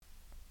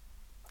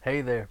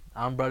Hey there,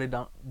 I'm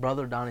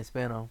Brother Donnie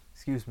Spano,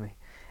 excuse me.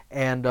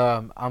 And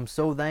I'm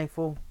so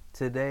thankful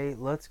today.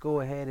 Let's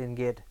go ahead and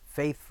get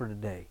faith for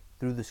today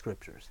through the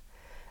scriptures.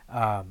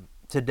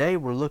 Today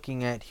we're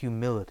looking at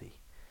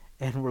humility,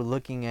 and we're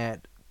looking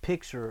at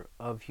picture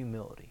of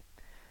humility.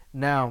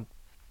 Now,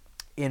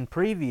 in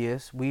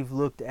previous, we've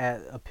looked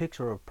at a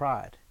picture of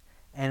pride,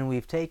 and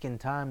we've taken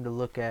time to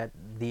look at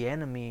the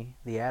enemy,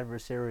 the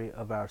adversary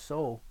of our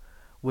soul,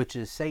 which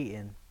is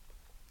Satan,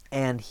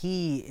 and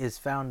he is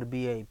found to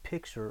be a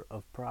picture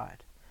of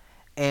pride.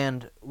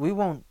 And we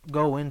won't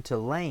go into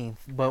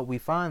length, but we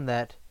find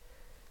that,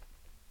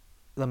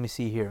 let me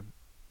see here,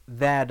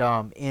 that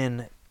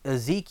in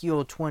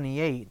Ezekiel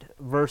 28,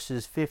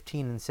 verses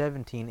 15 and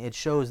 17, it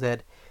shows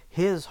that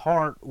his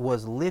heart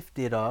was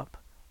lifted up.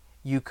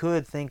 You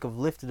could think of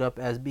lifted up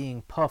as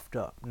being puffed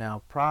up.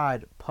 Now,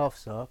 pride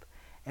puffs up,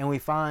 and we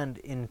find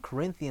in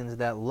Corinthians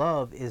that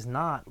love is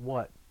not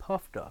what?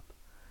 Puffed up.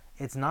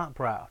 It's not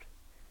proud.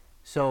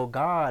 So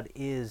God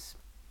is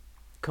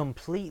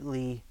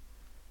completely,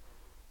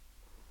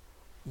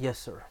 yes,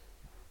 sir,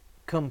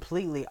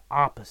 completely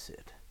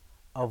opposite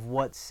of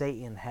what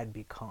Satan had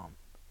become.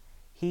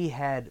 He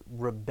had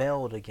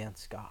rebelled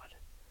against God,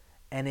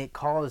 and it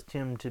caused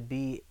him to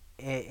be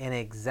an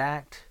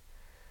exact,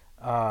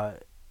 uh,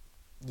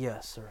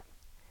 yes, sir,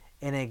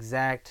 an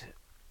exact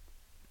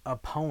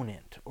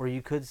opponent, or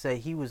you could say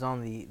he was on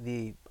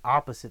the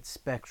opposite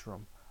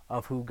spectrum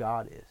of who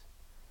God is.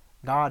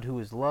 God, who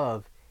is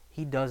love,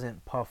 he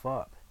doesn't puff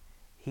up,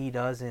 he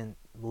doesn't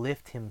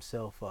lift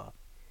himself up.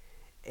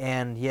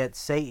 And yet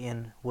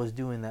Satan was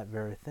doing that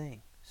very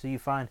thing. So you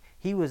find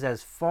he was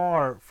as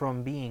far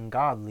from being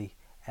godly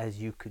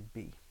as you could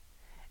be.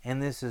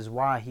 And this is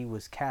why he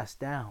was cast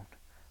down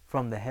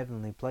from the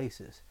heavenly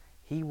places.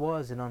 He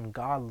was an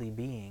ungodly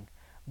being,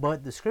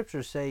 but the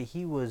scriptures say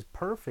he was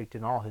perfect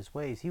in all his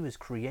ways. He was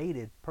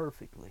created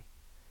perfectly.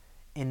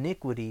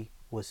 Iniquity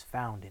was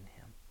found in him.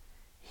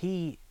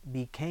 He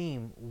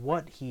became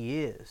what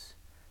he is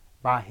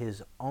by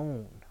his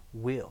own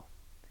will,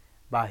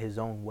 by his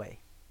own way.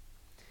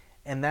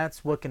 And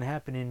that's what can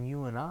happen in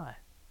you and I.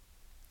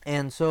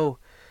 And so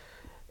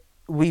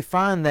we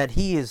find that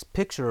he is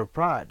picture of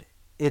pride.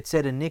 It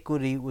said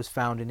iniquity was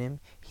found in him.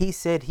 He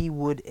said he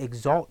would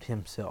exalt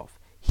himself.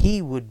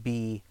 He would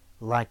be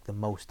like the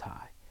Most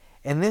High.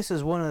 And this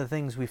is one of the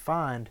things we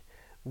find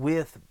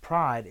with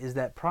pride, is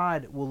that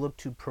pride will look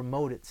to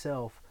promote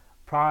itself.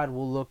 Pride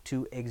will look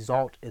to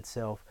exalt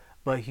itself.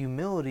 But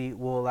humility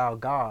will allow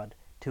God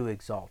to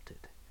exalt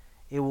it.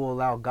 It will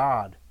allow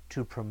God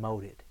to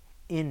promote it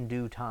in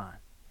due time.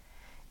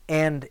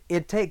 And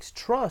it takes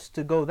trust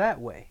to go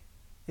that way.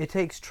 It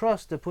takes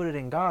trust to put it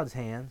in God's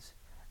hands,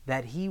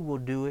 that he will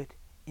do it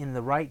in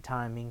the right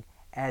timing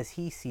as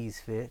he sees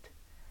fit.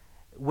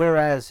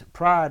 Whereas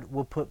pride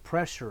will put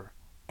pressure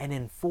and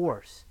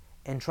enforce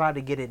and try to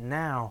get it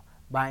now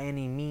by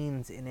any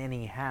means and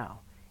anyhow.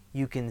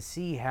 You can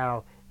see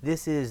how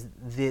this is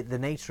the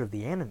nature of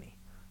the enemy,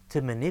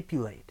 to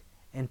manipulate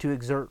and to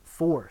exert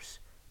force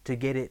to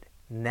get it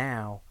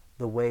now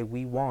the way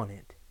we want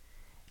it.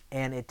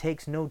 And it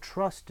takes no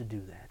trust to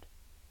do that.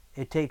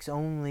 It takes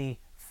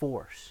only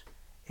force.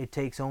 It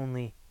takes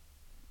only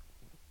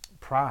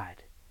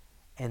pride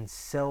and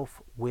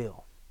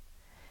self-will.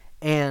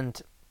 And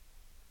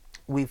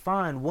we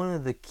find one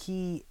of the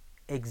key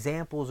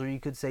examples, or you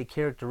could say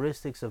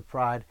characteristics of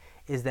pride,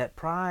 is that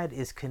pride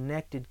is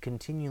connected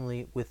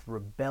continually with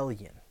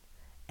rebellion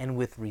and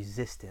with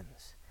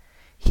resistance.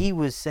 He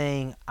was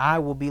saying, I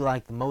will be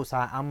like the Most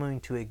High. I'm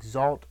going to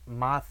exalt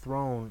my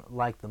throne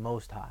like the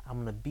Most High. I'm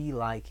going to be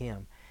like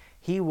him.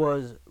 He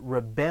was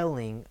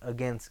rebelling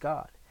against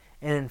God.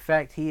 And in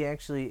fact, he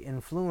actually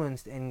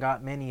influenced and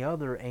got many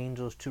other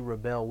angels to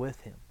rebel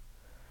with him.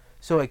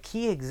 So a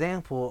key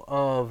example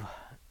of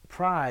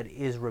pride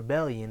is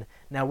rebellion.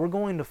 Now we're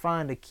going to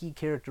find a key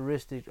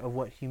characteristic of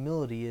what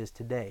humility is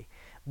today.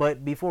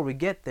 But before we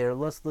get there,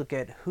 let's look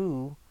at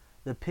who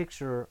the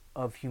picture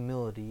of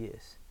humility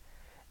is.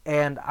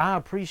 And I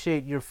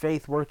appreciate your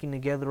faith working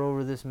together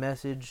over this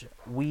message.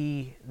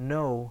 We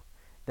know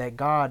that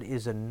God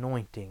is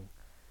anointing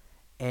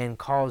and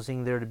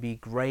causing there to be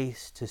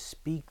grace to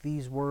speak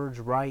these words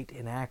right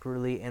and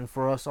accurately, and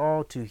for us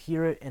all to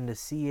hear it and to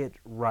see it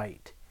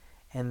right,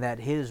 and that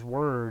his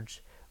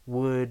words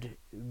would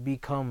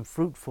become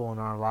fruitful in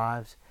our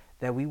lives,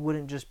 that we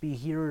wouldn't just be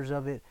hearers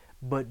of it,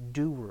 but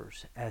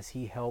doers as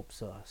he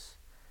helps us.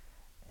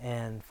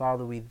 And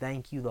Father, we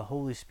thank you. The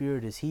Holy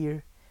Spirit is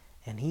here,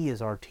 and he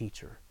is our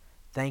teacher.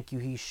 Thank you,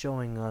 he's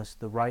showing us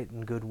the right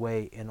and good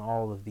way in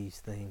all of these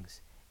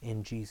things.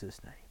 In Jesus'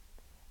 name,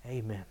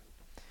 amen.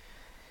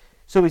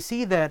 So we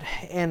see that,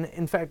 and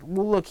in fact,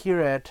 we'll look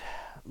here at,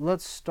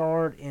 let's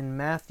start in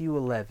Matthew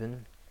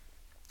 11,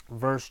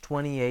 verse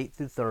 28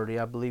 through 30.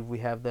 I believe we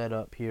have that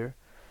up here,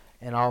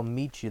 and I'll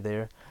meet you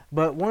there.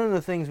 But one of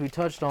the things we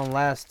touched on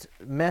last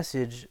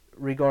message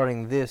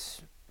regarding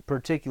this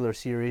particular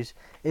series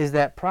is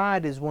that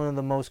pride is one of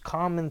the most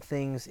common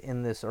things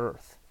in this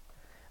earth.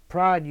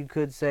 Pride, you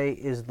could say,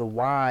 is the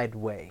wide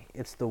way.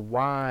 It's the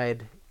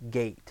wide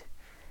gate.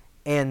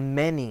 and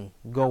many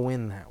go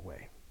in that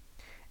way.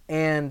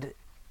 And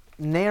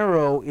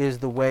narrow is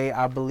the way,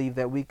 I believe,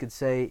 that we could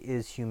say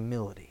is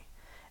humility.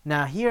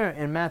 Now here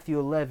in Matthew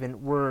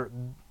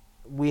 11,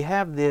 we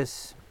have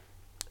this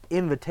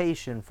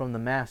invitation from the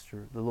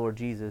Master, the Lord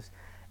Jesus,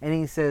 and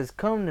he says,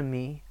 "Come to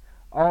me,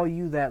 all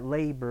you that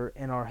labor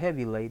and are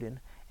heavy laden,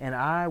 and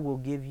I will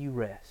give you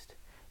rest.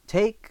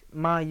 Take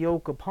my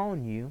yoke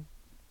upon you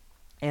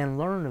and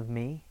learn of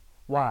me."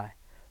 Why?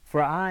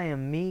 "For I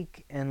am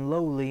meek and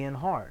lowly in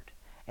heart."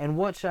 And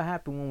what shall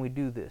happen when we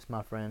do this,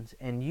 my friends?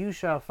 "And you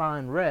shall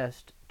find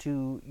rest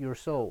to your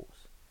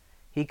souls."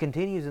 He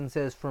continues and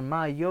says, "For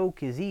my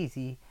yoke is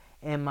easy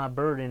and my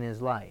burden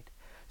is light."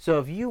 So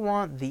if you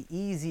want the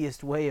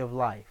easiest way of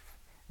life,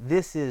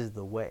 this is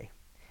the way.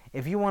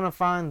 If you want to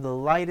find the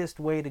lightest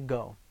way to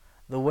go,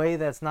 the way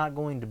that's not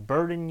going to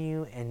burden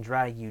you and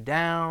drag you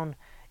down,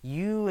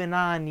 you and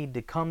I need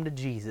to come to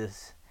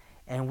Jesus,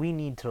 and we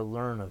need to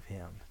learn of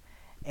him.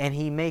 And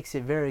he makes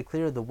it very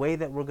clear the way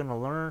that we're going to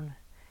learn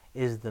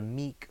is the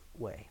meek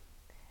way.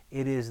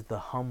 It is the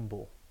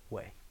humble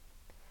way.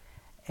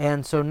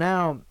 And so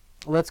now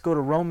let's go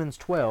to Romans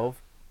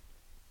 12,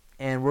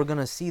 and we're going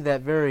to see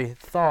that very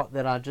thought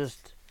that I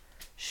just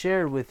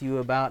shared with you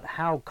about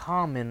how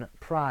common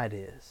pride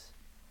is.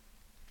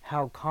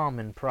 How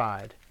common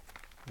pride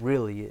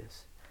really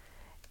is.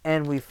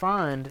 And we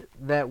find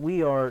that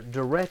we are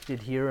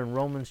directed here in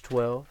Romans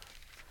 12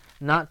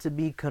 not to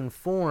be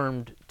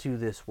conformed to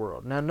this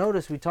world. Now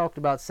notice we talked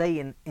about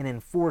Satan, an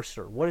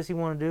enforcer. What does he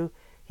want to do?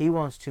 He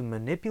wants to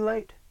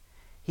manipulate.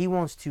 He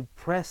wants to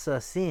press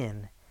us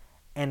in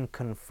and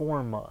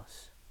conform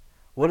us.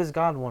 What does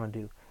God want to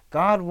do?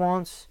 God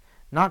wants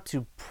not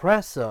to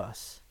press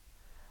us,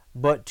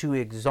 but to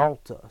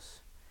exalt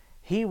us.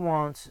 He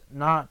wants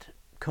not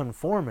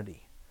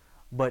conformity,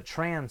 but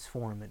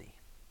transformity.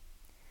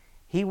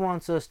 He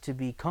wants us to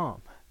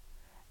become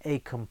a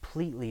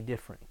completely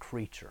different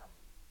creature.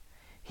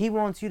 He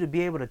wants you to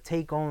be able to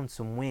take on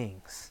some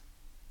wings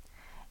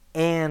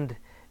and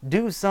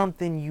do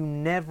something you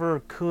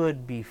never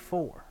could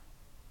before.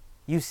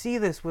 You see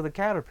this with a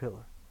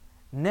caterpillar.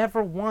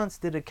 Never once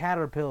did a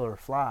caterpillar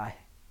fly.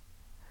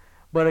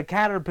 But a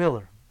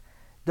caterpillar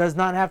does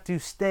not have to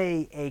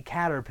stay a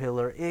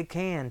caterpillar. It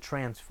can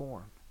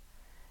transform.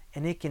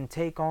 And it can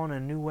take on a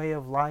new way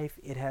of life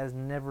it has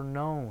never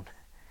known.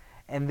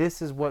 And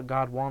this is what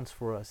God wants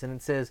for us. And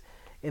it says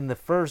in the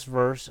first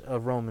verse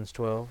of Romans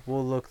 12,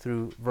 we'll look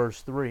through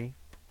verse 3.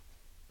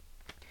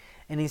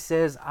 And he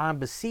says, "I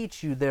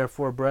beseech you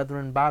therefore,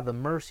 brethren, by the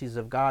mercies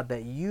of God,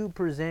 that you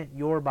present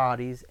your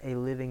bodies a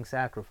living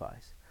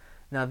sacrifice."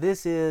 Now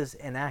this is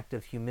an act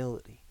of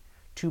humility.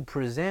 To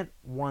present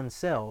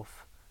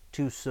oneself,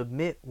 to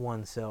submit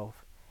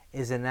oneself,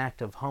 is an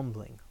act of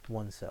humbling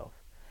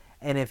oneself.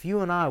 And if you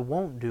and I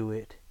won't do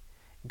it,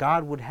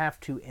 God would have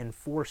to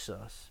enforce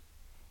us.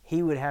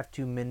 He would have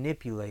to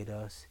manipulate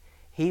us.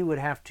 He would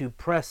have to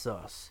press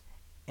us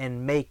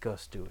and make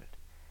us do it.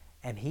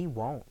 And he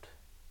won't,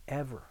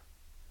 ever.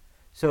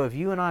 So if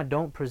you and I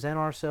don't present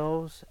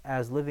ourselves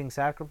as living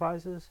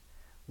sacrifices,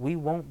 we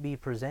won't be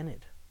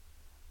presented.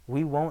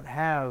 We won't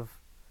have,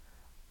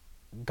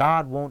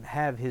 God won't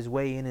have his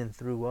way in and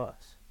through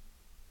us.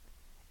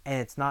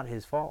 And it's not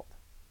his fault.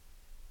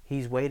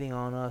 He's waiting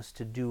on us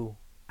to do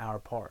our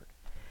part.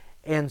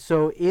 And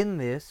so in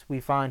this,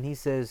 we find he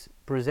says,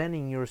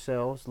 presenting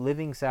yourselves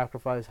living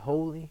sacrifice,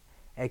 holy,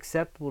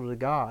 acceptable to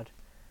God,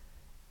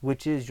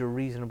 which is your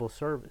reasonable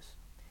service.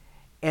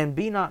 And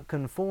be not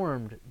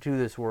conformed to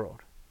this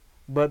world,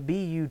 but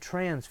be you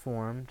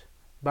transformed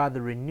by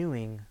the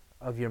renewing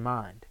of your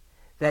mind,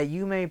 that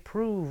you may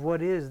prove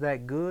what is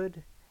that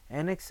good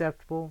and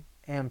acceptable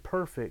and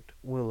perfect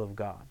will of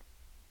God.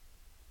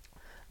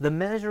 The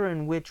measure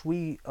in which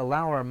we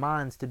allow our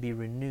minds to be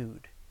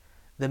renewed,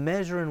 the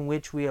measure in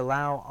which we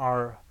allow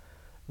our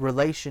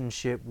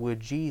relationship with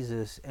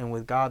Jesus and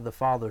with God the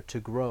Father to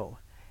grow,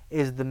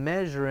 is the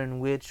measure in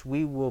which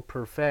we will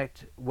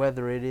perfect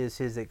whether it is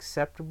his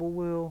acceptable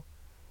will,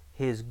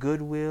 his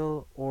good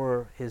will,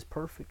 or his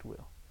perfect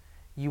will.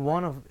 You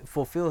want to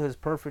fulfill his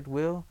perfect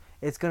will,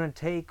 it's going to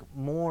take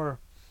more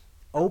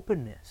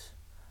openness,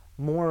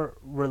 more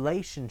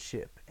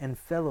relationship and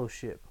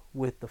fellowship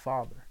with the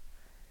Father.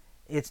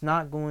 It's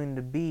not going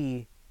to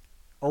be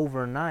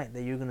overnight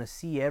that you're going to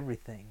see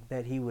everything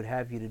that he would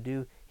have you to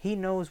do. He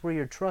knows where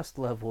your trust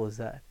level is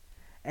at.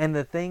 And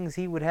the things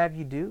he would have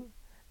you do,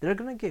 they're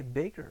going to get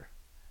bigger.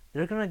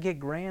 They're going to get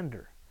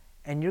grander.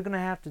 And you're going to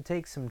have to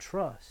take some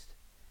trust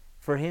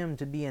for him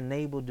to be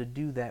enabled to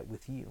do that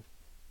with you.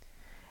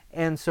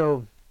 And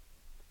so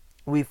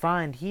we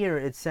find here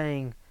it's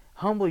saying,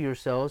 humble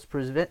yourselves,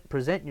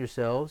 present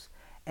yourselves,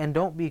 and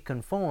don't be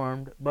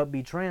conformed, but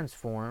be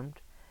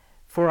transformed.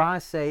 For I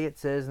say, it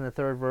says in the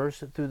third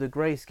verse, through the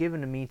grace given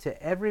to me, to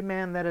every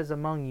man that is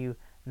among you,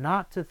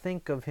 not to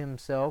think of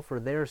himself or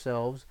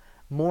theirselves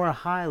more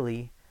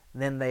highly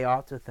than they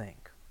ought to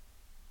think.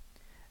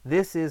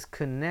 This is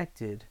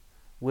connected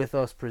with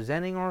us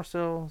presenting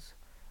ourselves,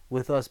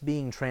 with us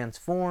being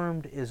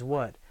transformed, is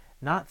what?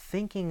 not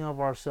thinking of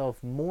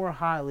ourselves more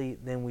highly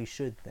than we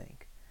should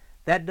think.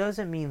 That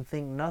doesn't mean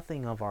think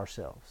nothing of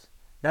ourselves.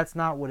 That's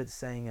not what it's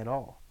saying at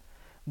all.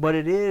 But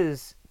it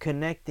is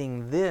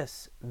connecting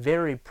this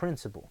very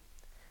principle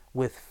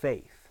with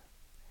faith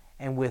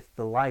and with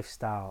the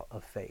lifestyle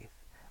of faith.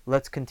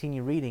 Let's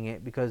continue reading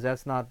it, because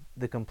that's not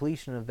the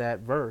completion of that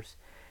verse.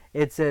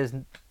 It says,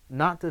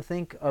 not to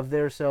think of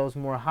themselves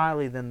more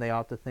highly than they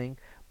ought to think,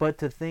 but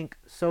to think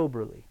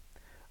soberly,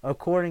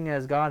 according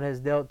as God has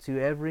dealt to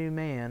every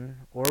man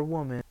or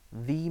woman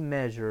the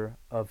measure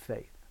of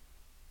faith.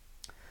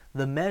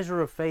 The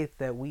measure of faith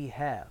that we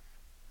have,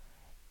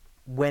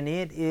 when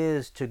it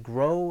is to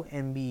grow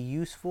and be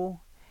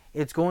useful,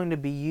 it's going to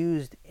be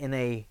used in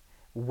a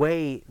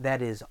way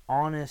that is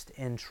honest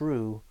and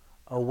true,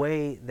 a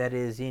way that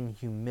is in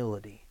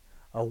humility,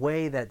 a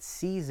way that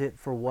sees it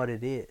for what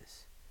it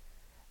is.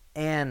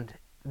 And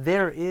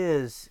there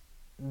is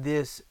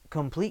this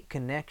complete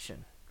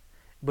connection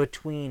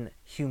between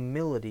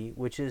humility,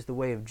 which is the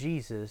way of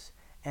Jesus,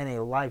 and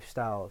a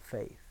lifestyle of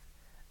faith.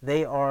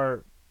 They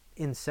are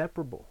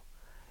inseparable.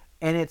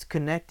 And it's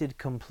connected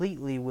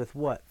completely with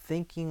what?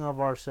 Thinking of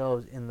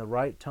ourselves in the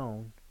right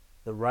tone,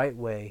 the right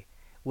way,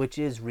 which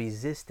is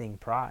resisting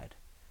pride.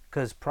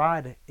 Because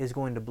pride is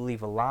going to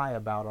believe a lie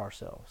about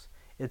ourselves.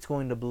 It's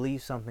going to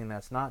believe something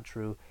that's not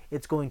true.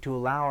 It's going to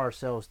allow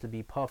ourselves to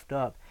be puffed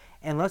up.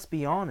 And let's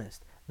be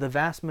honest, the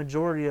vast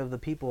majority of the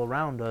people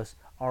around us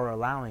are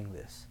allowing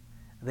this.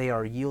 They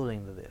are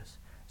yielding to this.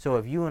 So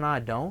if you and I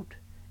don't,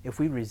 if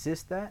we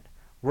resist that,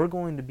 we're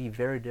going to be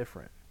very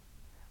different.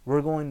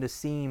 We're going to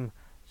seem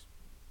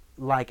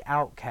like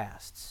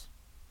outcasts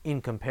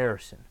in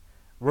comparison.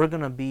 We're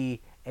going to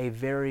be a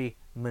very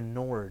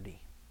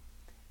minority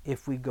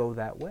if we go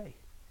that way.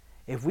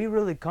 If we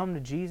really come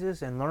to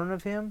Jesus and learn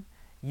of Him,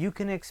 you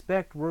can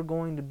expect we're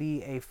going to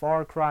be a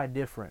far cry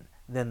different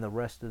than the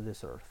rest of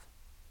this earth.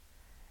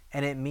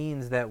 And it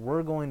means that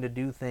we're going to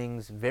do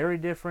things very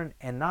different,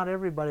 and not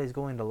everybody's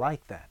going to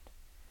like that.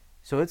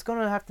 So it's going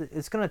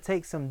to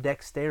take some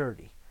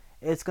dexterity.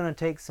 It's going to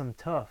take some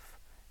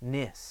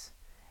toughness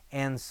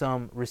and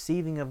some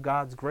receiving of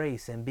God's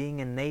grace and being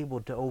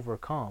enabled to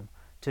overcome,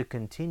 to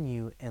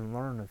continue and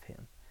learn of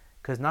Him.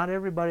 Because not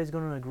everybody's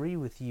going to agree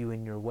with you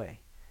in your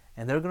way.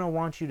 And they're going to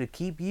want you to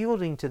keep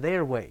yielding to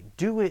their way.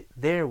 Do it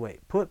their way.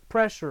 Put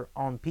pressure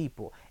on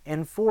people.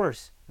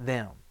 Enforce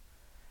them.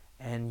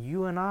 And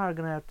you and I are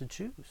going to have to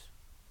choose.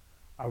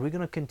 Are we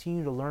going to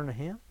continue to learn of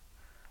Him?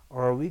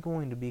 Or are we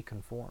going to be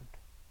conformed?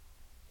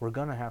 We're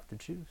going to have to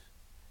choose.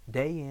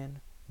 Day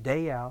in,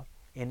 day out,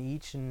 in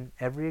each and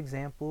every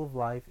example of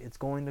life, it's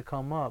going to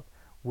come up.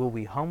 Will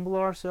we humble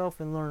ourselves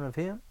and learn of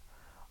Him?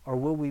 Or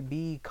will we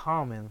be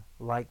common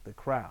like the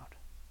crowd?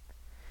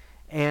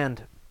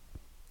 And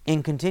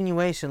in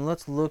continuation,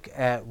 let's look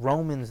at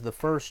Romans, the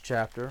first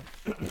chapter,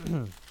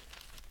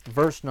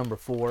 verse number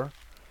 4.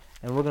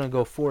 And we're going to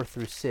go 4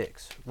 through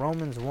 6.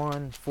 Romans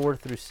 1, 4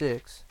 through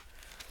 6.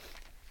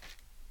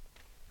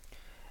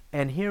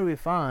 And here we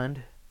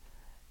find,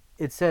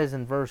 it says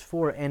in verse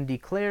 4, and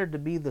declared to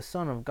be the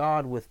Son of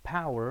God with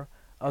power,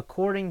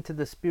 according to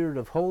the Spirit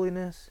of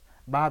holiness,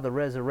 by the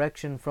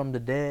resurrection from the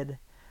dead,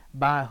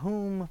 by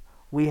whom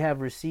we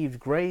have received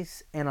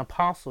grace and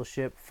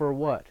apostleship for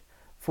what?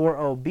 For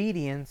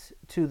obedience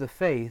to the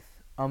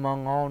faith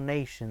among all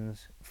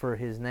nations for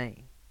His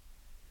name.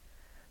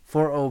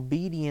 For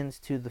obedience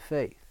to the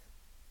faith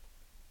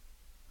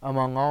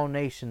among all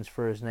nations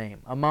for His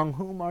name, among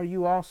whom are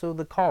you also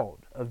the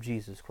called of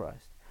Jesus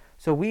Christ.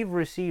 So we've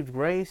received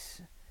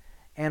grace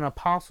and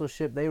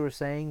apostleship, they were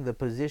saying, the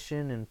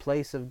position and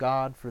place of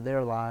God for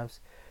their lives,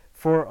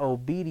 for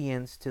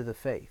obedience to the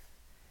faith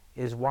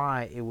is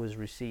why it was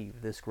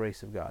received, this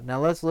grace of God. Now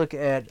let's look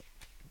at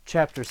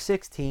chapter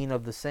 16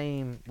 of the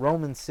same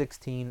Romans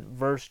 16,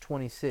 verse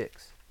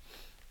 26.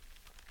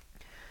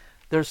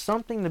 There's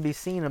something to be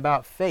seen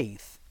about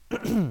faith.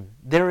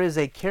 There is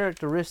a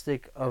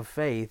characteristic of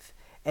faith,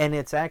 and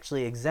it's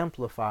actually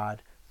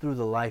exemplified through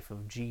the life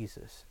of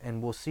Jesus.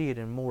 And we'll see it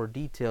in more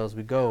detail as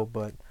we go,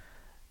 but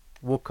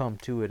we'll come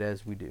to it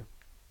as we do.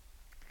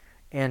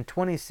 And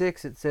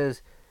 26, it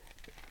says,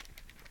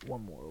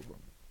 one more over.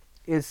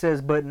 It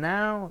says, but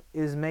now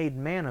is made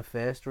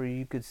manifest, or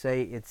you could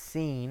say it's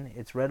seen,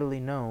 it's readily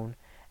known,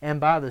 and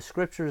by the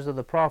scriptures of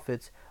the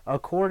prophets,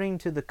 according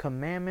to the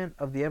commandment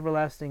of the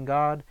everlasting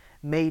God,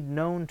 made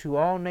known to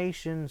all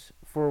nations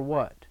for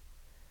what?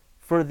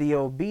 For the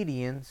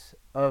obedience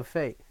of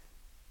faith.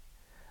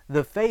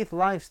 The faith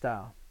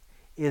lifestyle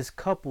is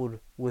coupled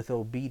with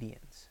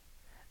obedience.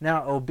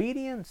 Now,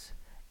 obedience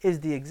is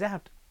the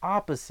exact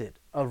opposite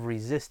of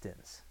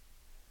resistance.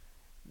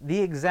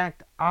 The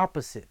exact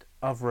opposite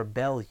of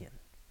rebellion.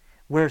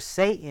 Where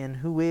Satan,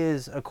 who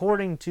is,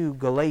 according to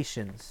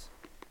Galatians,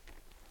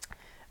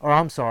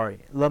 let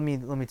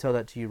me tell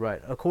that to you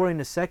right. According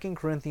to 2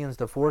 Corinthians,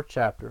 the 4th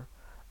chapter,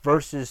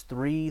 verses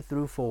 3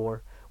 through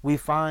 4, we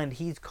find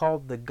he's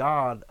called the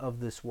god of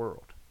this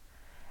world.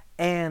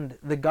 And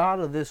the god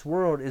of this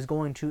world is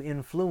going to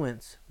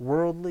influence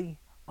worldly,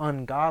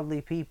 ungodly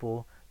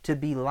people to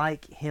be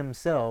like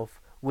himself,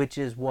 which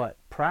is what?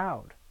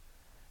 Proud.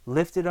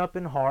 Lifted up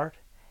in heart,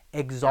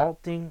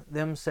 exalting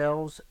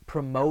themselves,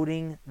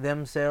 promoting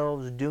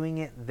themselves, doing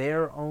it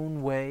their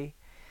own way.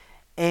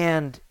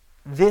 And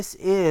this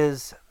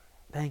is,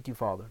 thank you,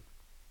 Father.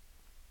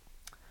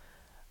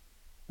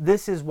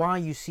 This is why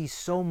you see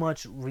so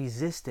much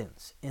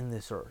resistance in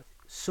this earth,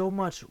 so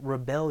much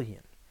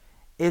rebellion.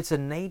 It's a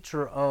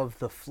nature of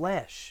the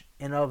flesh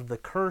and of the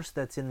curse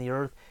that's in the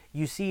earth.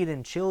 You see it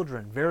in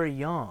children, very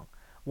young.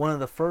 One of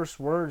the first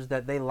words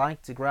that they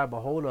like to grab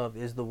a hold of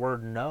is the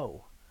word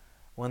no.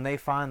 When they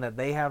find that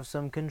they have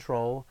some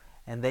control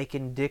and they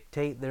can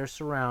dictate their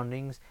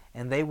surroundings,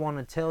 and they want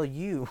to tell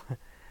you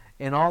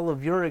in all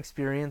of your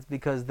experience,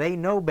 because they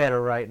know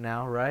better right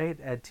now, right,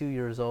 at 2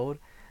 years old,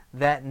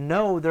 that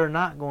no, they're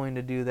not going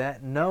to do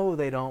that. No,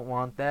 they don't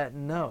want that.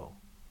 No.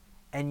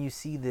 And you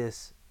see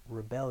this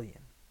rebellion.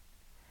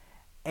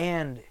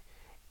 And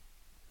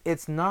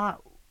it's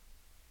not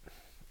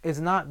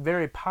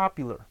very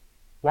popular,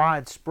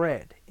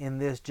 widespread in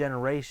this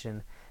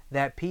generation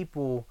that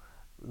people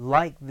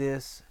like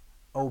this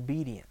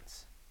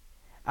obedience.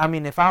 I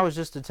mean, if I was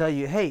just to tell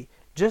you, hey,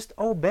 just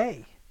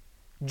obey,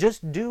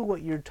 just do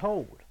what you're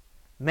told,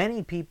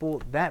 many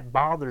people, that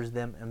bothers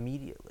them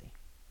immediately.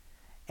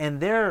 And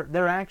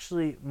they're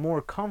actually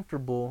more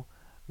comfortable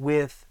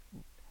with,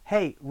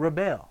 hey,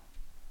 rebel.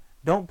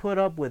 Don't put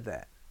up with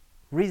that.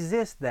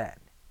 Resist that.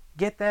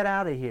 Get that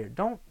out of here.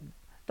 Don't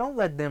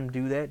let them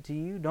do that to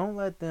you. Don't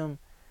let them.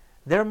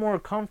 They're more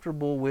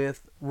comfortable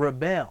with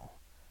rebel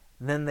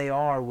than they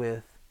are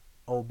with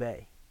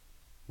obey.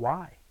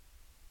 Why?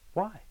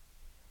 Why?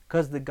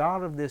 Because the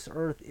God of this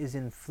earth is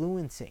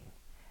influencing,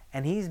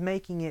 and he's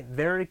making it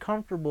very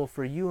comfortable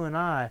for you and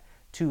I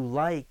to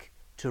like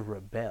to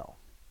rebel,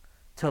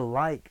 to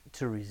like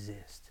to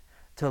resist,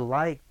 to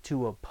like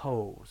to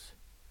oppose,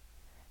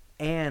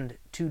 and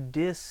to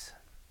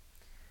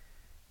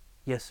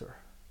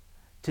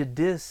to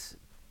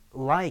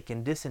dislike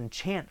and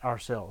disenchant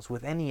ourselves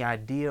with any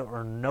idea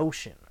or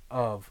notion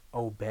of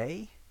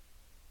obey.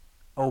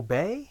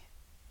 Obey?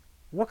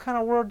 What kind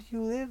of world do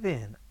you live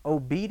in?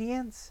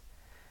 Obedience?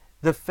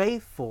 The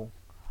faithful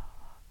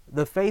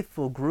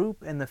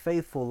group and the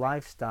faithful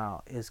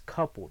lifestyle is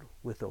coupled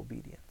with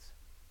obedience.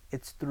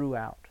 It's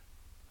throughout.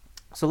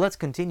 So let's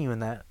continue in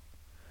that.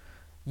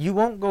 You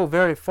won't go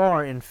very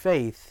far in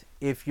faith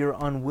if you're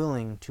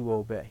unwilling to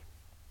obey.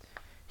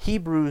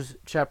 Hebrews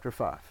chapter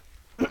 5.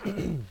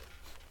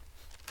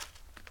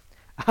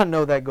 I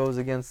know that goes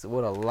against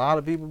what a lot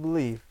of people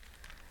believe,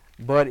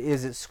 but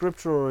is it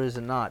scriptural or is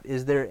it not?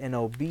 Is there an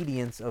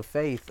obedience of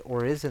faith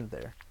or isn't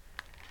there?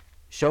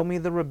 Show me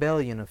the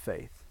rebellion of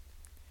faith.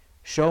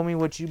 Show me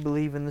what you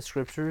believe in the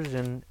scriptures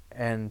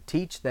and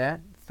teach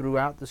that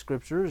throughout the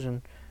scriptures,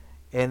 and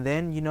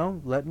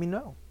then, let me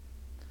know.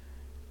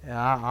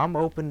 I'm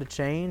open to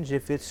change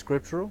if it's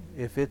scriptural,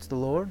 if it's the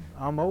Lord,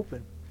 I'm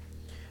open.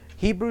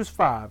 Hebrews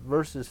 5,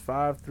 verses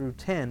 5 through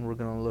 10 we're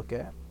going to look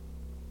at.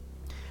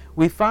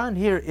 We find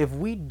here, if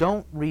we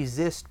don't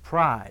resist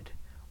pride,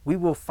 we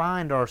will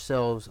find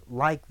ourselves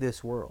like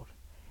this world.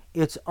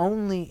 It's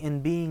only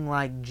in being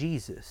like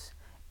Jesus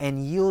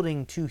and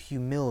yielding to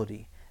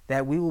humility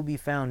that we will be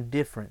found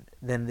different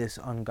than this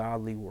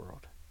ungodly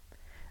world.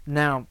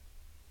 Now,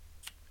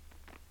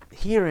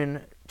 here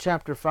in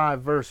chapter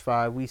 5, verse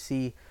 5, we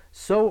see,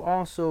 so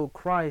also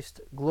Christ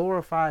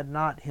glorified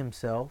not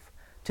himself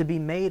to be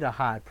made a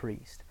high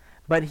priest,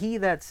 but he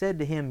that said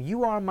to him,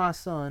 you are my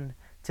son,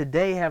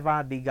 today have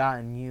I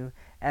begotten you,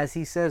 as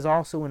he says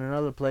also in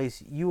another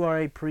place, you are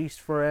a priest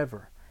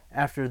forever,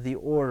 after the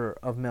order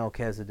of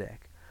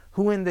Melchizedek,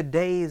 who in the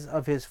days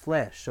of his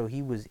flesh, so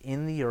he was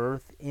in the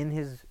earth, in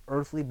his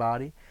earthly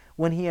body,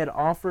 when he had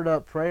offered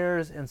up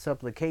prayers and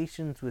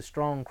supplications with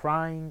strong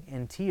crying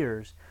and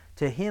tears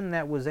to him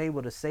that was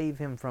able to save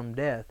him from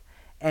death,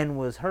 and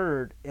was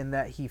heard in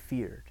that he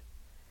feared.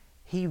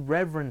 He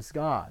reverenced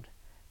God,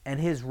 and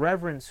his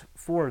reverence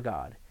for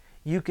God.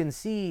 You can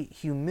see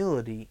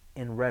humility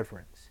in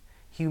reverence.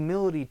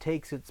 Humility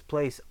takes its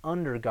place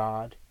under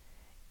God.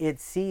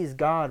 It sees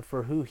God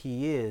for who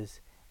he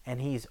is,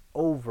 and he's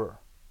over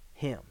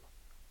him,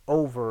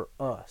 over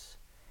us.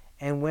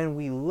 And when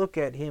we look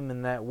at him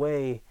in that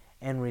way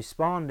and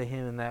respond to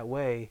him in that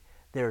way,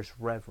 there's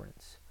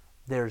reverence,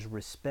 there's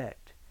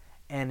respect,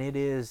 and it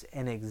is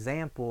an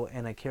example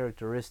and a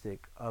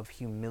characteristic of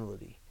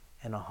humility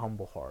and a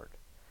humble heart.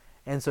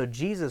 And so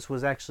Jesus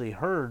was actually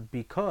heard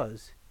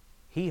because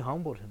he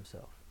humbled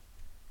himself,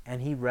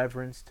 and he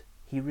reverenced,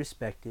 he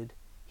respected,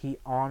 he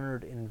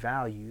honored and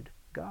valued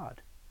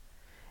God.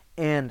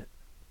 And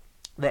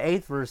the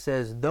 8th verse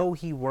says, though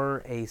he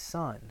were a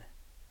son.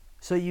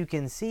 So you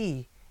can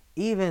see,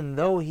 even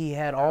though he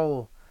had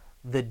all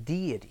the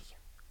deity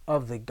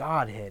of the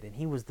Godhead, and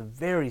he was the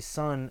very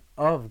Son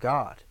of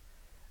God,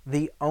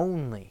 the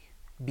only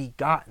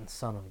begotten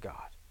Son of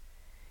God,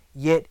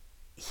 yet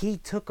he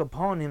took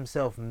upon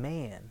himself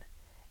man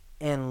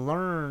and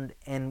learned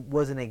and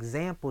was an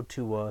example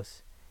to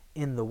us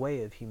in the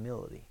way of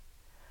humility.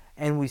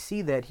 And we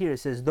see that here. It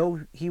says,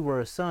 though he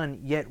were a son,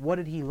 yet what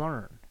did he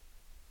learn?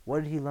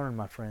 What did he learn,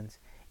 my friends?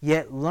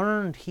 Yet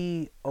learned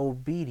he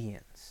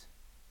obedience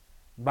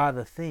by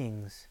the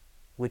things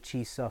which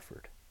he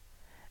suffered.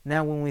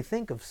 Now, when we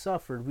think of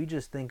suffered, we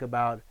just think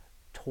about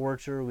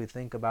torture. We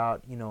think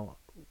about,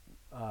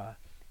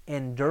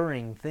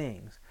 enduring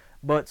things.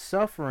 But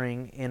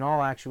suffering, in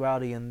all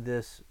actuality, in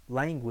this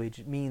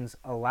language, means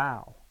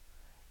allow.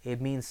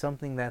 It means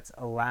something that's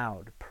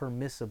allowed,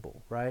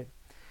 permissible, right?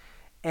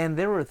 And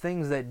there were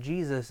things that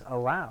Jesus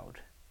allowed.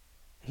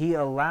 He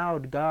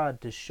allowed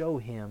God to show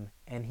him,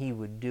 and he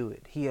would do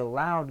it. He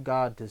allowed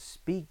God to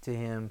speak to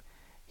him.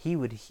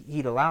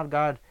 He'd allowed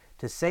God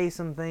to say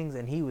some things,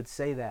 and he would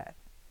say that.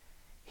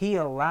 He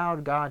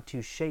allowed God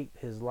to shape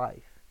his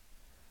life.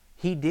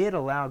 He did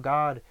allow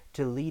God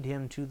to lead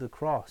him to the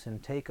cross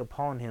and take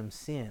upon him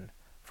sin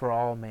for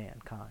all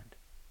mankind.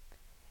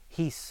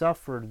 He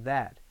suffered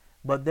that,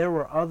 but there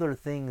were other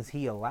things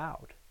he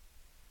allowed.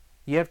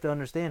 You have to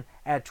understand,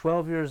 at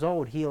 12 years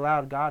old, he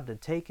allowed God to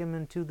take him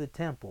into the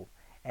temple,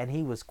 and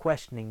he was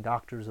questioning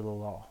doctors of the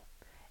law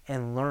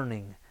and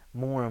learning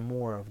more and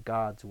more of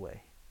God's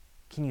way.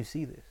 Can you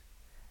see this?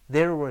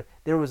 There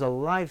was a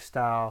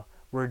lifestyle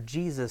where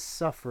Jesus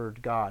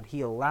suffered God.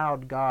 He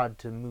allowed God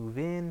to move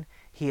in.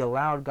 He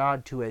allowed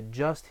God to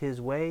adjust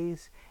his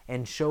ways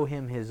and show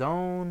him his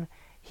own.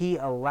 He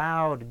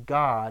allowed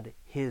God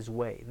his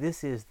way.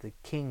 This is the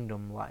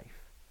kingdom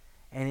life,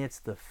 and it's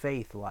the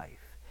faith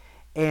life.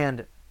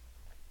 And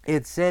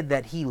it said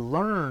that he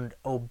learned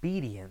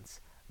obedience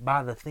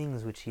by the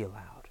things which he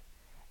allowed.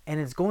 And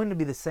it's going to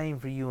be the same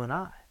for you and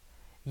I.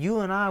 You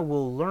and I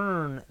will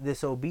learn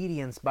this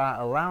obedience by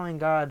allowing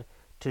God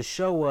to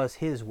show us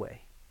his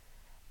way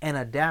and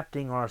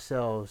adapting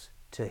ourselves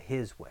to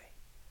his way,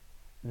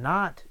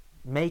 not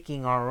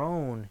making our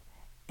own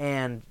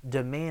and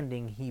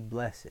demanding he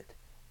bless it.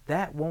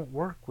 That won't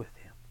work with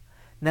him.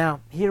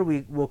 Now, here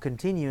we will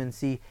continue and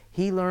see,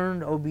 he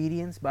learned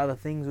obedience by the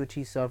things which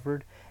he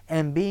suffered,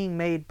 and being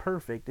made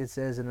perfect, it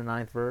says in the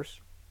 9th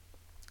verse,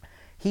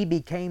 he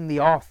became the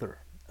author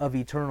of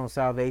eternal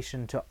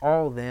salvation to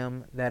all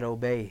them that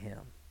obey him.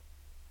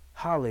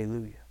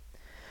 Hallelujah.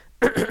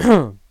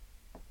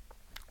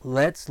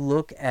 Let's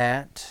look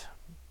at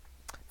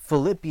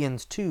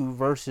Philippians 2,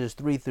 verses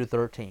 3 through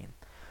 13.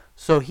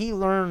 So he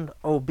learned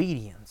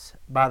obedience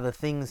by the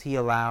things he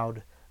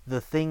allowed, the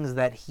things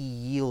that he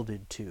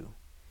yielded to.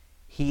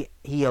 He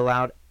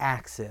allowed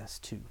access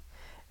to.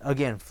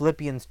 Again,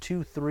 Philippians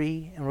 2,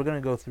 3, and we're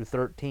going to go through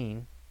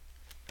 13.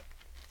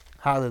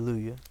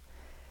 Hallelujah.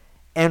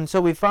 And so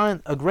we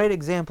find a great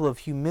example of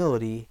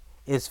humility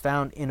is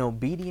found in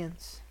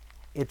obedience.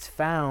 It's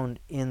found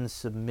in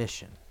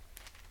submission.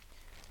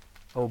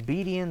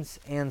 Obedience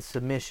and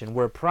submission,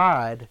 where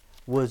pride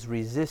was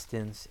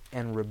resistance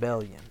and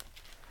rebellion.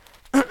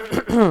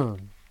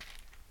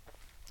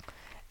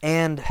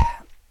 And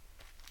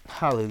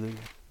hallelujah.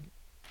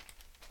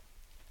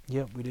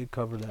 Yep, we did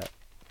cover that.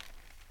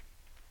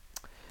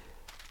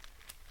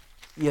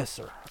 Yes,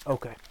 sir.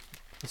 Okay.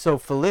 So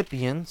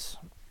Philippians,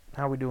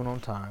 how are we doing on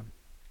time?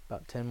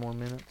 About 10 more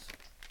minutes?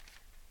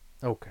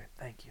 Okay,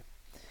 thank you.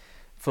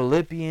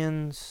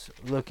 Philippians,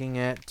 looking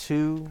at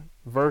 2,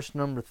 verse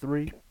number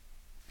 3.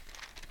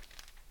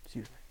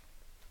 Excuse me.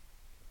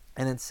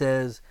 And it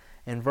says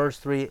in verse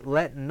 3,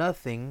 let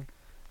nothing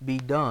be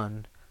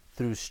done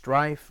through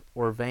strife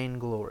or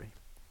vainglory.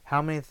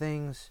 How many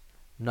things?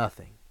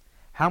 Nothing.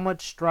 How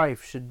much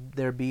strife should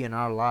there be in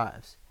our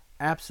lives?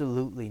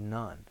 Absolutely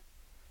none.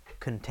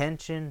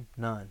 Contention?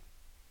 None.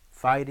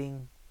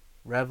 Fighting?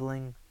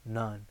 Reveling?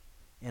 None.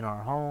 In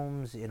our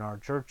homes, in our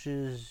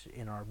churches,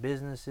 in our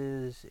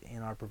businesses,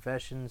 in our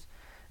professions,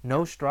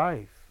 no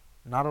strife.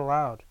 Not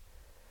allowed.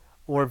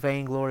 Or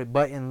vainglory,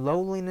 but in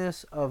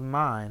lowliness of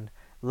mind,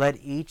 let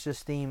each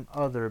esteem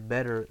other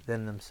better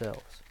than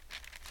themselves.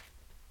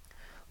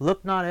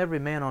 Look not every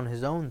man on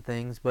his own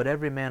things, but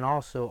every man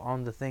also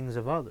on the things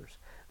of others.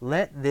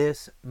 Let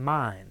this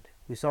mind,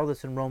 we saw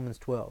this in Romans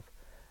 12,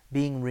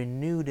 being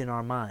renewed in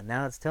our mind.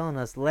 Now it's telling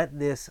us, let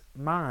this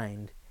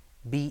mind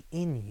be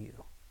in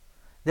you.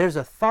 There's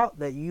a thought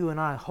that you and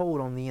I hold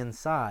on the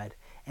inside,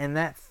 and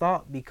that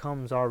thought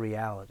becomes our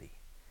reality.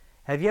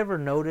 Have you ever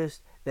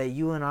noticed that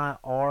you and I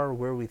are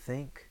where we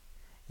think?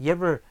 You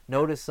ever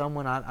notice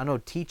someone, I know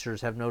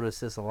teachers have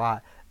noticed this a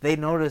lot, they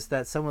notice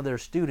that some of their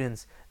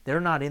students, they're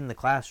not in the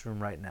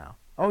classroom right now.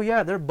 Oh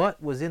yeah, their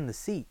butt was in the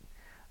seat,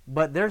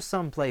 but they're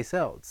someplace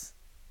else.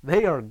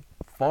 They are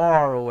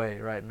far away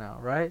right now,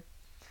 right?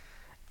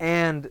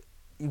 And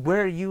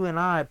where you and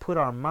I put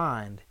our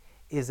mind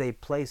is a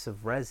place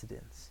of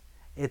residence.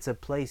 It's a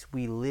place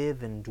we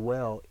live and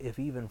dwell, if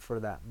even for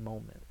that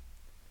moment.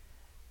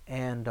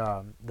 And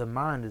the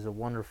mind is a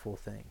wonderful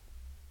thing.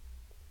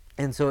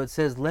 And so it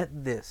says,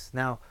 let this.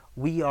 Now,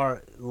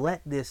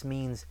 let this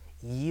means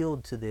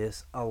yield to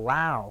this.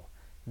 Allow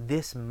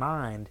this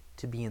mind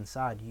to be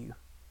inside you.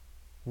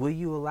 Will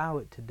you allow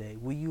it today?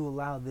 Will you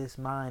allow this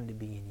mind to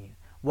be in you?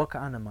 What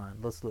kind of mind?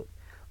 Let's look.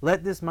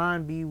 Let this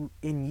mind be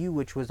in you,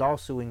 which was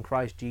also in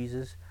Christ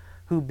Jesus,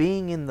 who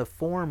being in the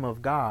form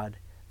of God,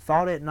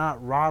 thought it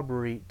not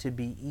robbery to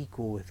be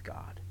equal with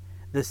God.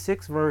 The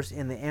 6th verse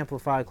in the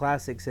Amplified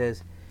Classic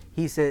says,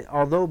 He said,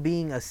 although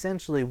being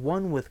essentially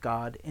one with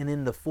God and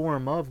in the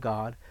form of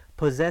God,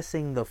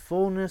 possessing the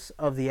fullness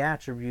of the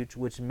attributes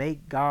which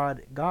make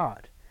God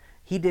God,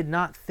 he did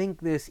not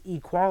think this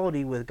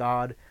equality with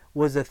God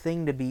was a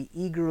thing to be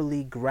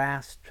eagerly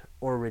grasped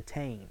or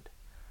retained.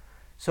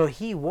 So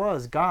he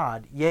was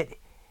God, yet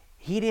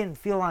he didn't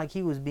feel like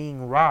he was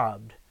being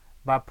robbed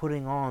by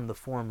putting on the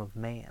form of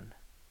man.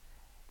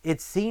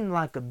 It seemed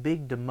like a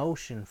big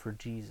demotion for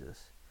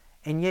Jesus,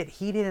 and yet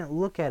he didn't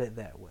look at it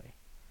that way.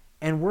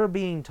 And we're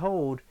being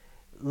told,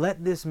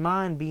 let this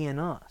mind be in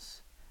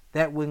us,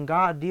 that when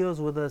God deals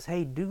with us,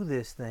 hey, do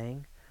this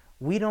thing,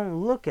 we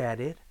don't look at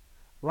it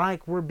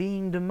like we're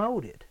being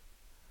demoted.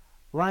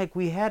 Like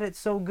we had it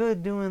so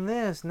good doing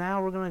this,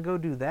 now we're going to go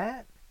do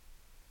that.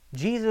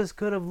 Jesus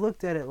could have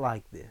looked at it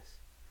like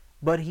this,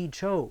 but he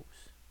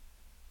chose.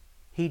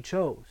 He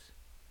chose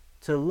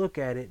to look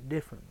at it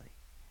differently.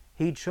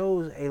 He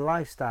chose a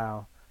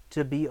lifestyle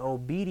to be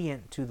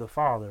obedient to the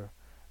Father,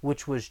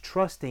 which was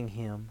trusting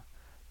him,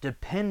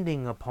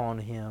 depending upon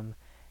him,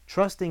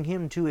 trusting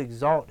him to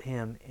exalt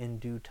him in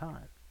due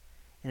time.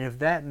 And if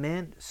that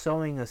meant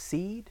sowing a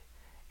seed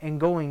and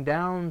going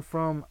down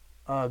from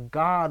a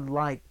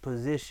God-like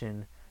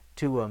position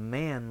to a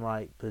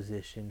man-like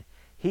position,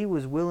 he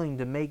was willing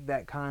to make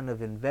that kind of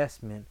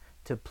investment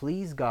to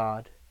please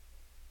God,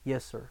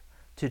 yes sir,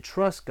 to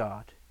trust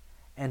God,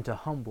 and to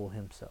humble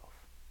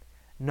himself,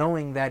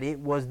 knowing that it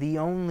was the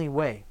only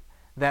way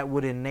that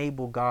would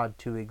enable God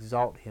to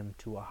exalt him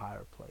to a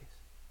higher place.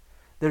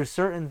 There's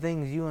certain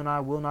things you and I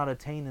will not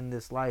attain in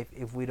this life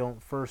if we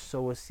don't first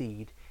sow a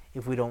seed,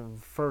 if we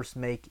don't first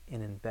make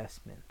an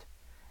investment.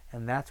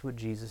 And that's what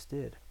Jesus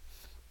did.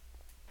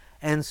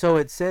 And so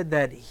it said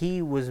that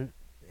he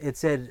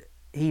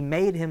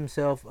made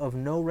himself of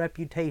no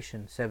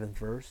reputation, 7th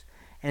verse,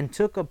 and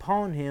took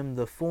upon him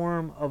the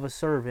form of a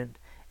servant,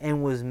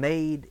 and was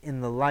made in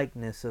the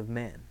likeness of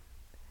men.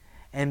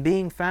 And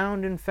being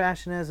found in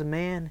fashion as a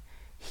man,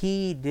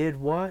 he did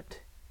what?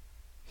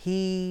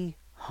 He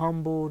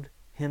humbled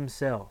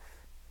himself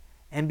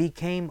and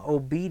became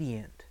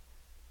obedient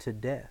to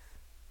death,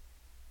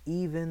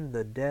 even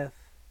the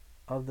death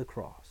of the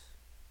cross.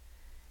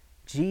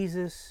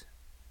 Jesus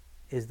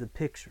is the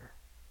picture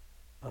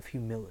of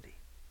humility.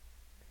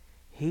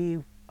 He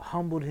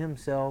humbled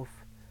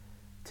himself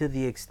to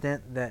the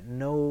extent that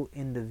no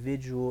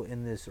individual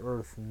in this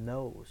earth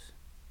knows.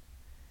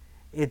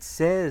 It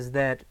says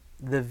that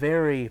the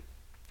very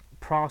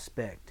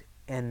prospect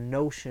and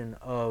notion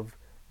of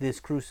this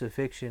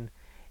crucifixion,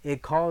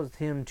 it caused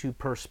him to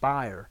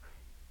perspire.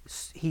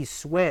 He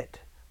sweat.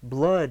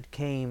 Blood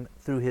came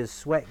through his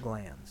sweat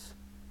glands.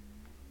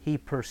 He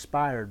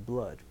perspired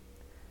blood.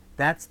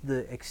 That's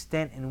the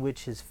extent in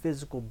which his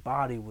physical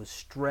body was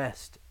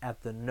stressed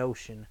at the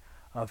notion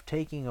of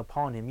taking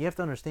upon him. You have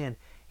to understand,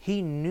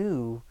 he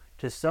knew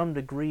to some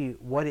degree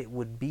what it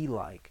would be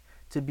like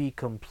to be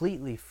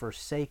completely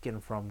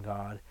forsaken from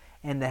God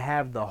and to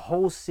have the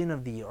whole sin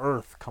of the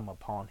earth come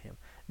upon him.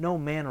 No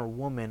man or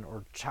woman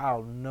or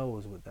child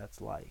knows what that's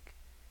like.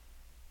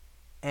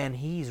 And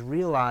he's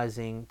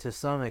realizing to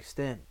some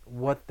extent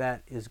what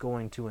that is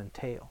going to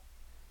entail.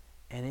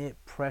 And it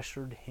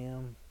pressured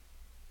him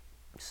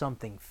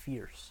something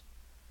fierce.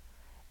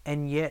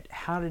 And yet,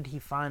 how did he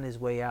find his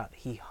way out?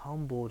 He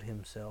humbled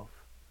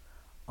himself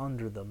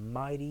under the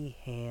mighty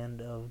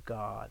hand of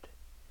God.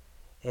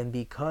 And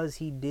because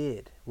he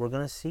did, we're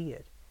going to see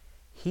it,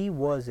 he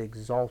was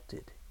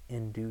exalted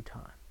in due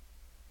time.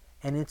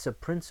 And it's a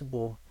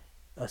principle,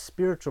 a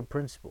spiritual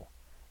principle.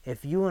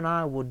 If you and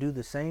I will do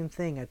the same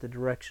thing at the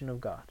direction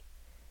of God,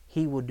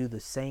 he will do the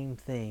same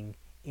thing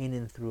in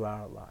and through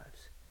our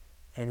lives.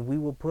 And we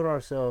will put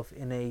ourselves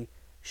in a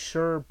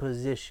sure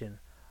position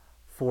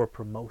for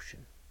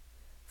promotion,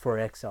 for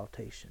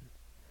exaltation.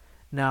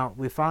 Now,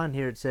 we find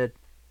here it said,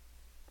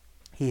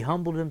 he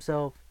humbled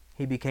himself,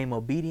 he became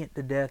obedient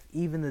to death,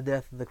 even the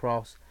death of the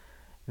cross.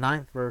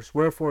 9th verse,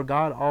 wherefore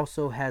God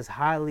also has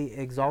highly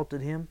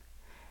exalted him,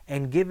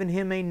 and given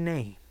him a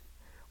name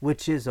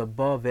which is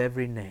above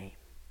every name,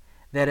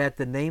 that at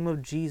the name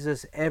of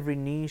Jesus every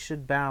knee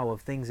should bow,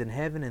 of things in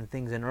heaven and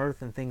things in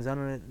earth and things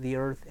under the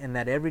earth, and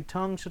that every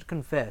tongue should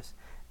confess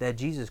that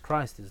Jesus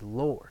Christ is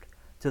Lord,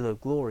 to the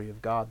glory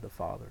of God the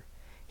Father.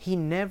 He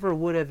never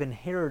would have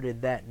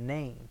inherited that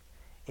name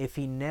if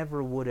he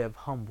never would have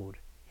humbled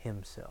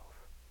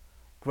himself.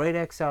 Great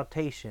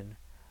exaltation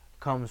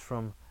comes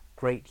from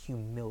great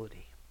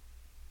humility.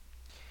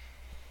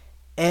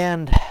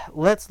 And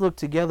let's look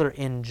together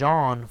in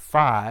John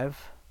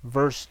 5,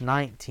 verse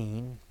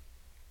 19.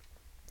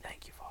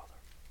 Thank you,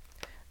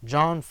 Father.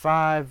 John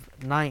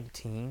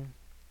 5:19.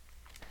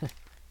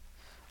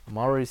 I'm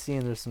already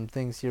seeing there's some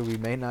things here we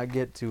may not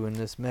get to in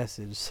this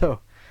message. So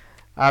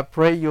I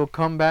pray you'll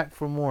come back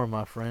for more,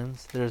 my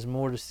friends. There's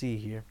more to see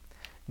here.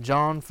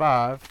 John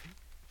 5.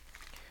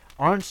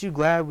 Aren't you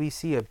glad we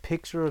see a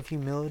picture of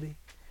humility?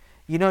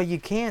 You know, you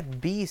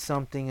can't be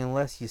something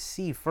unless you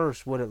see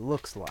first what it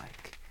looks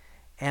like.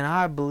 And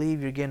I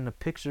believe you're getting a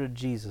picture of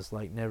Jesus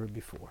like never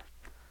before.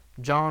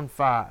 John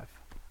 5,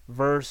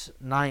 verse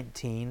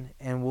 19,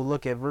 and we'll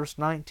look at verse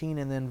 19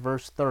 and then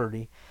verse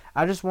 30.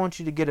 I just want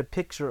you to get a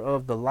picture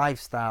of the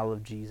lifestyle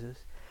of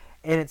Jesus.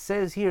 And it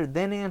says here,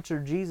 "Then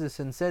answered Jesus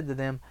and said to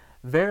them,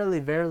 Verily,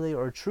 verily,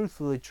 or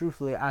truthfully,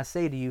 truthfully, I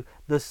say to you,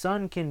 the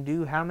Son can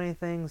do how many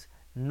things?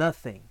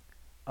 Nothing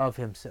of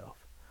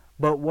himself.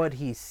 But what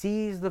he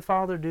sees the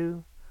Father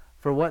do,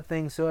 for what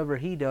things soever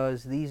he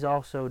does, these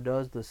also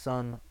does the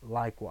Son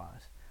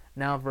likewise."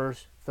 Now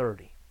verse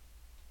 30.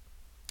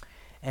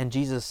 And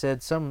Jesus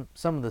said some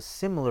of the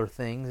similar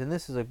things, and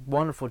this is a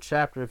wonderful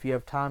chapter. If you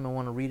have time and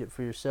want to read it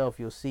for yourself,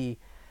 you'll see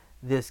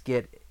this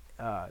get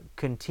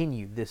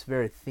continued, this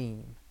very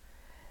theme.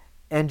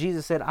 And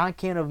Jesus said, "I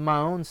can of my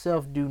own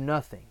self do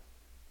nothing.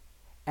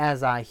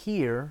 As I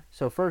hear,"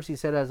 so first he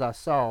said, "as I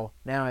saw,"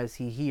 now as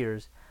he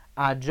hears,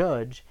 "I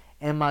judge,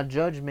 and my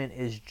judgment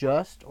is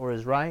just," or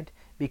is right,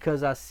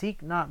 "because I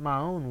seek not my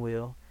own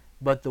will,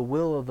 but the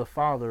will of the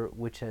Father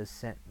which has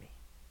sent me."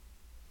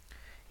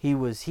 He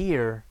was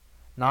here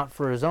not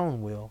for his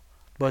own will,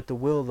 but the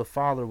will of the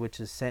Father which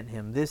has sent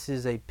him. This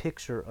is a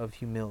picture of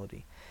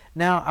humility.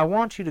 Now, I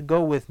want you to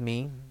go with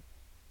me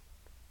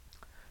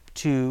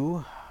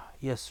to,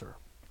 yes, sir.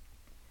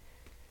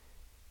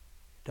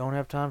 Don't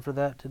have time for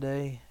that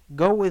today.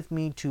 Go with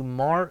me to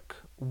Mark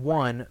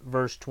 1,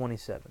 verse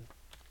 27.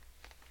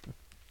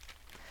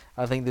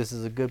 I think this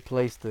is a good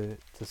place to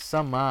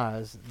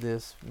summarize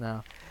this.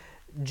 Now,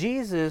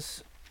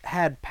 Jesus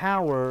had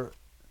power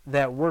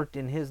that worked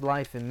in his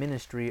life and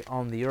ministry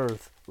on the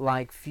earth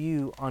like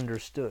few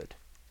understood.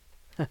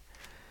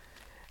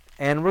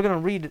 And we're going to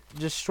read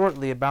just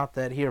shortly about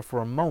that here for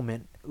a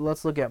moment.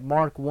 Let's look at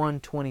Mark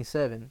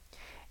 1:27.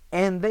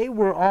 "And they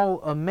were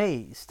all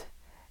amazed,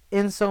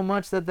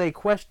 insomuch that they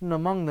questioned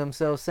among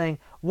themselves, saying,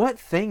 What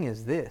thing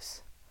is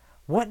this?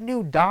 What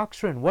new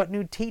doctrine, what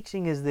new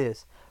teaching is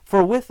this?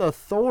 For with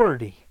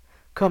authority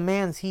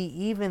commands he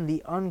even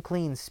the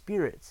unclean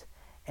spirits,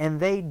 and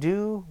they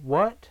do"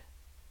 what?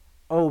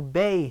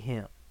 "Obey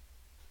him."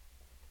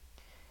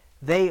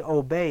 They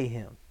obey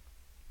him.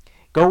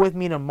 Go with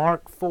me to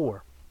Mark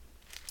 4,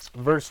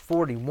 verse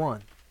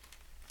 41.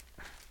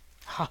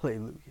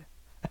 Hallelujah.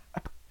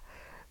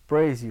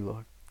 Praise you,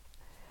 Lord.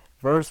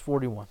 Verse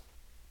 41.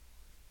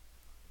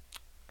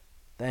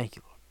 Thank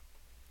you, Lord.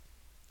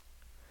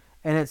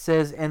 And it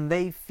says, "And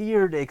they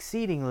feared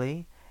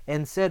exceedingly,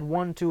 and said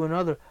one to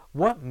another,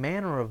 What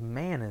manner of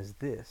man is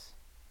this?"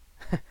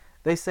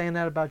 They saying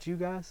that about you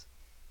guys?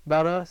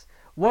 About us?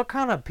 What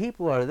kind of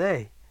people are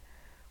they?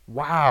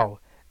 Wow.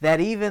 That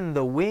even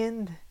the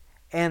wind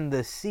and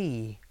the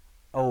sea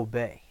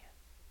obey.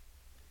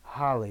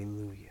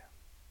 Hallelujah.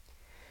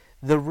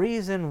 The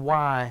reason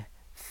why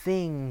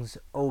things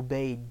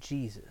obeyed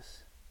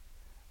Jesus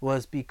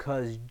was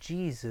because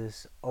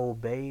Jesus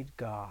obeyed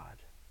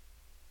God.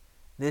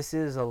 This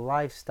is a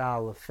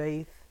lifestyle of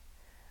faith.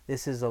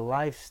 This is a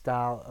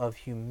lifestyle of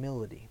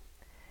humility.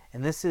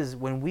 And this is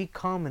when we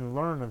come and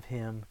learn of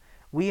him,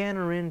 we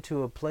enter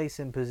into a place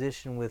and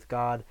position with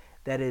God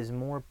that is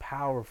more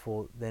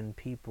powerful than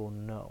people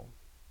know.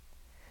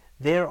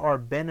 There are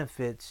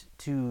benefits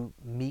to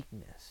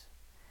meekness.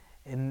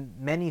 And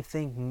many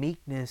think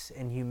meekness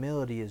and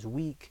humility is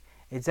weak.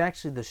 It's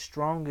actually the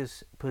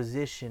strongest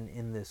position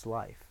in this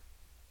life.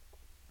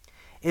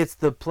 It's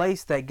the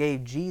place that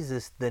gave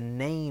Jesus the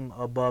name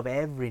above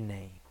every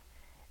name.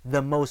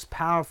 The most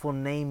powerful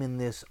name in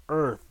this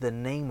earth, the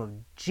name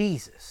of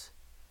Jesus.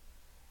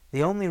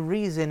 The only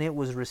reason it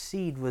was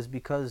received was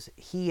because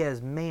he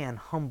as man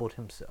humbled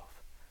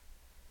himself.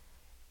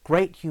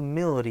 Great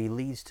humility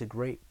leads to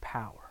great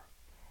power.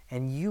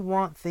 And you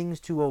want things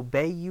to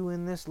obey you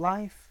in this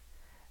life?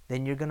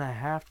 Then you're going to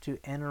have to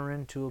enter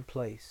into a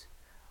place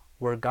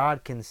where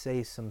God can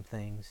say some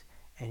things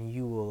and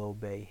you will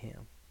obey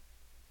him.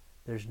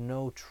 There's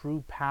no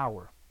true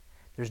power.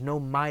 There's no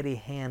mighty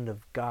hand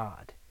of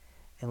God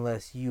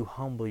unless you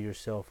humble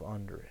yourself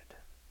under it.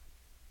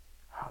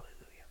 Hallelujah.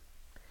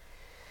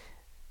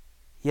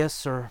 Yes,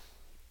 sir.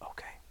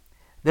 Okay.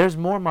 There's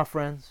more, my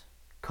friends.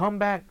 Come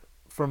back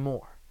for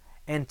more.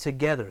 And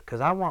together,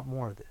 because I want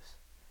more of this.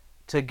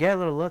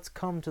 Together, let's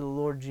come to the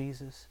Lord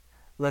Jesus.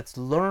 Let's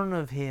learn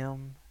of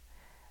him.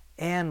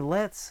 And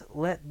let's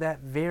let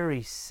that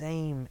very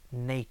same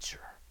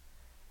nature,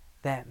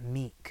 that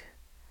meek,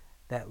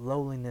 that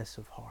lowliness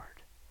of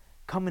heart,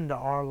 come into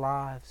our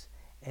lives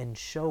and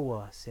show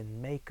us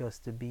and make us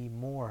to be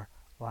more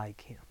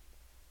like him.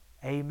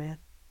 Amen.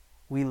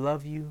 We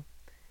love you.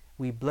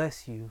 We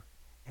bless you,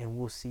 and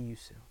we'll see you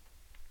soon.